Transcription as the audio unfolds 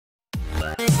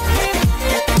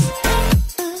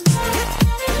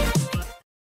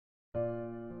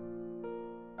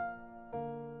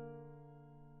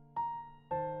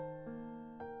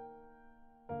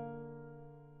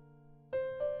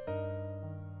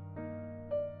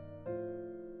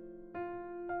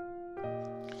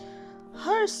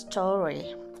Her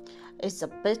story is a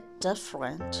bit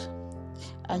different,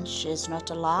 and she's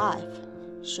not alive.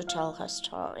 She tells her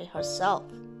story herself.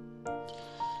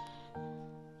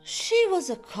 She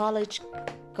was a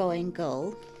college-going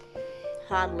girl,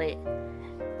 hardly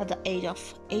at the age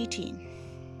of 18.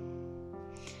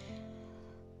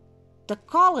 The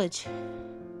college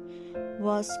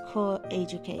was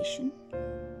co-education.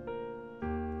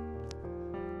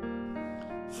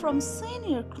 From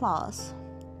senior class,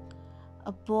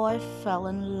 a boy fell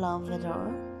in love with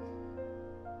her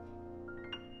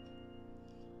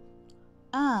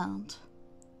and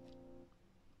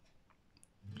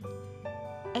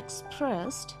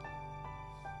expressed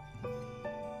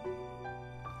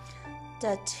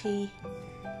that he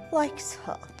likes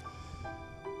her.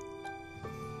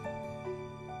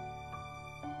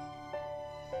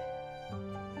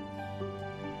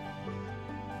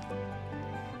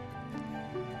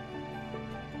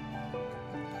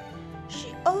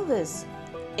 She always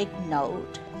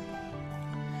ignored.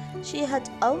 She had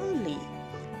only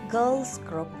girls'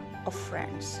 group of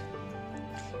friends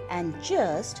and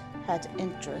just had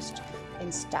interest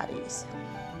in studies.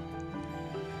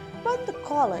 When the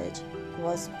college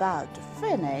was about to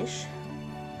finish,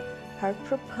 her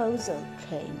proposal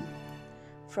came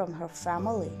from her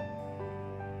family,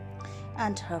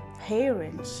 and her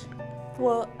parents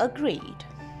were agreed.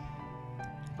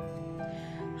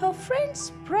 Her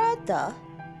friend's brother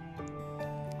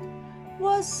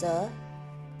was a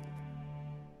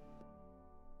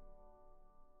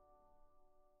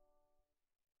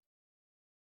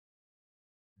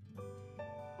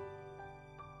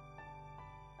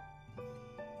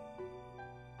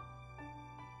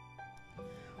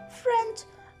friend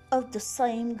of the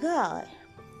same guy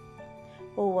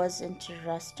who was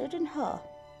interested in her.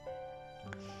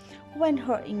 When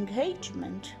her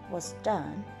engagement was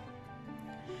done,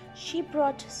 she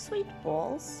brought sweet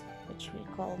balls, which we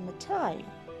call mithai,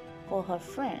 for her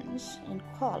friends in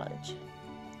college.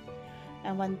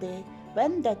 And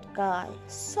when that guy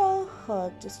saw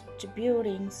her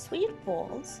distributing sweet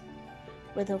balls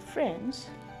with her friends,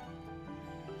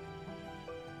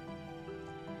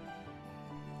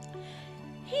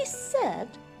 he said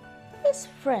his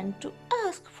friend to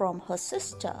ask from her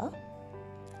sister,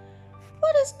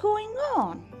 "What is going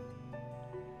on?"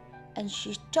 And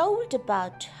she told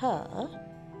about her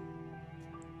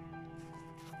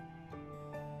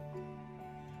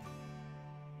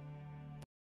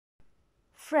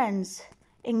friend's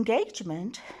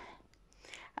engagement.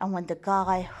 And when the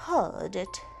guy heard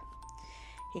it,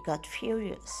 he got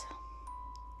furious.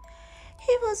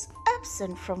 He was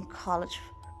absent from college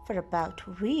for about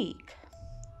a week,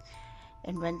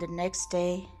 and when the next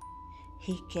day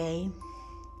he came,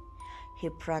 he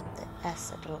brought the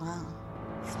acid along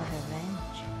for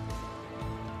revenge.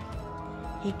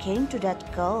 He came to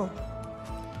that girl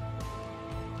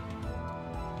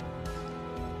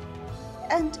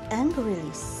and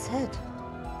angrily said,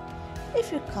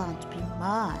 "If you can't be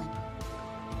mine,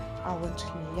 I won't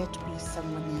let be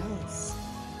someone else."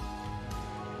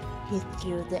 He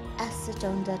threw the acid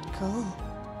on that girl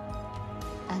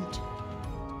and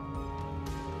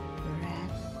ran.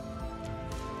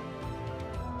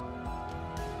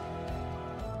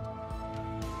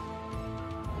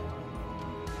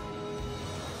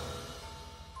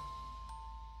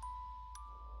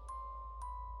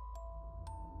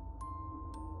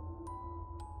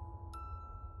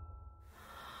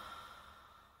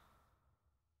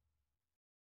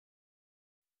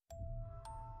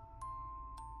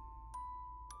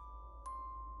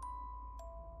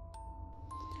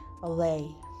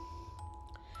 Away.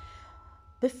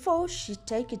 Before she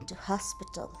taken to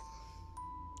hospital,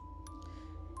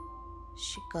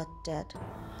 she got dead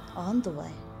on the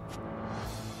way.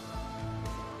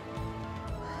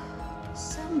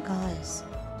 Some guys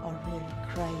are really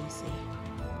crazy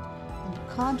and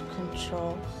can't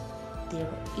control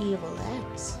their evil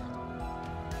acts.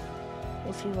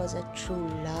 If he was a true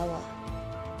lover,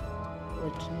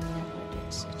 would never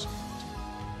did such a